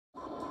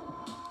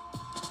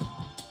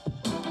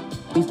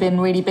We've been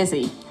really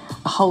busy.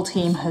 The whole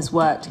team has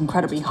worked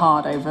incredibly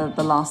hard over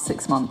the last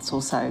 6 months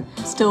or so.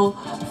 Still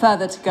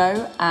further to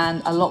go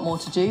and a lot more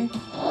to do.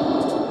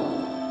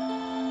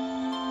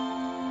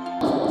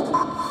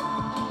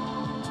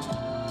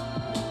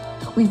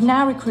 We've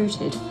now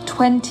recruited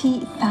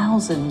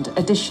 20,000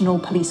 additional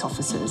police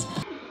officers.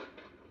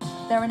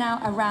 There are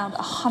now around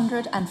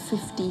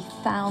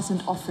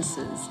 150,000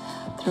 officers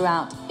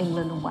throughout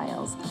England and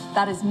Wales.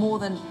 That is more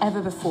than ever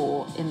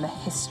before in the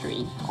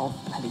history of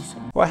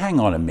policing. Well,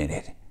 hang on a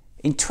minute.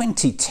 In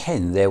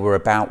 2010, there were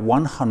about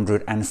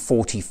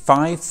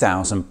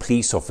 145,000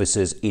 police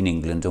officers in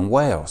England and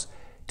Wales.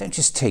 Don't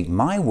just take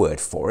my word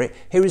for it.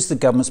 Here is the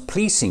government's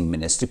policing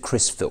minister,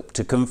 Chris Philp,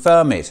 to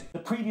confirm it. The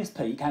previous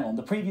peak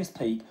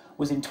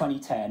was in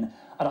 2010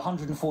 at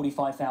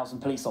 145,000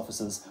 police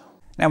officers.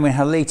 Now, in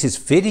her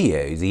latest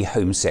video, the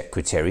Home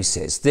Secretary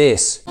says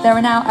this. There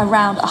are now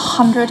around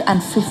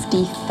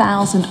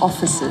 150,000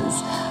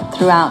 officers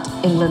throughout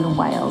England and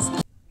Wales.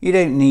 You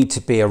don't need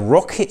to be a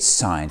rocket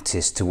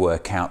scientist to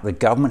work out the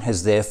government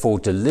has therefore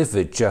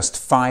delivered just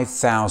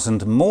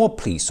 5,000 more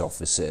police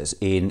officers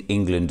in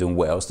England and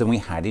Wales than we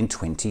had in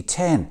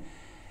 2010.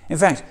 In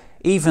fact,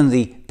 even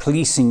the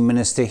policing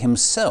minister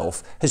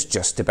himself has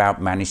just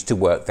about managed to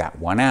work that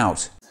one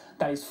out.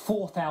 That is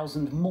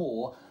 4,000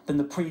 more than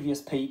the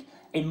previous peak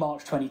in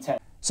March 2010.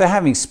 So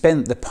having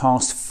spent the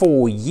past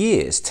 4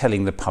 years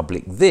telling the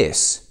public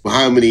this...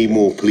 How many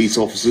more police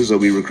officers are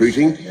we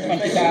recruiting?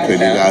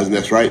 20,000,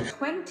 that's right.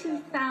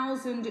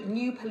 20,000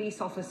 new police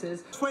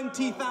officers.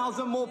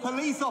 20,000 more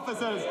police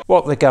officers!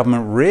 What the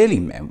government really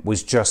meant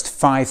was just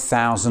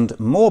 5,000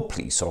 more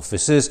police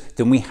officers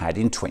than we had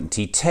in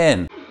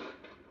 2010.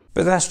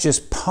 But that's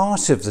just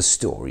part of the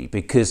story,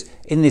 because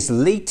in this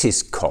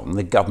latest con,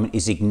 the government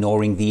is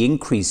ignoring the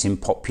increase in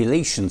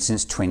population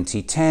since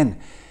 2010.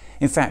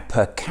 In fact,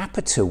 per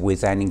capita,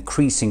 with an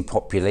increasing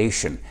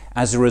population,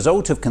 as a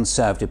result of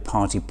Conservative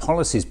Party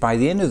policies, by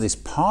the end of this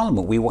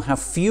Parliament we will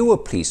have fewer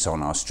police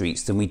on our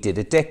streets than we did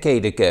a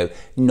decade ago,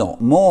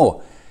 not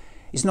more.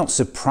 It's not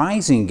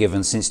surprising,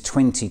 given since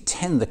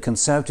 2010 the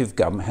Conservative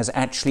government has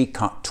actually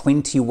cut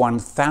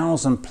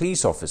 21,000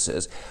 police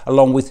officers,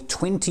 along with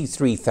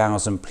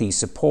 23,000 police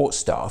support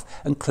staff,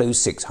 and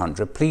closed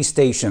 600 police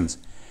stations.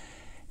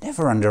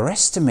 Never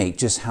underestimate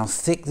just how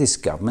thick this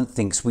government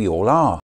thinks we all are.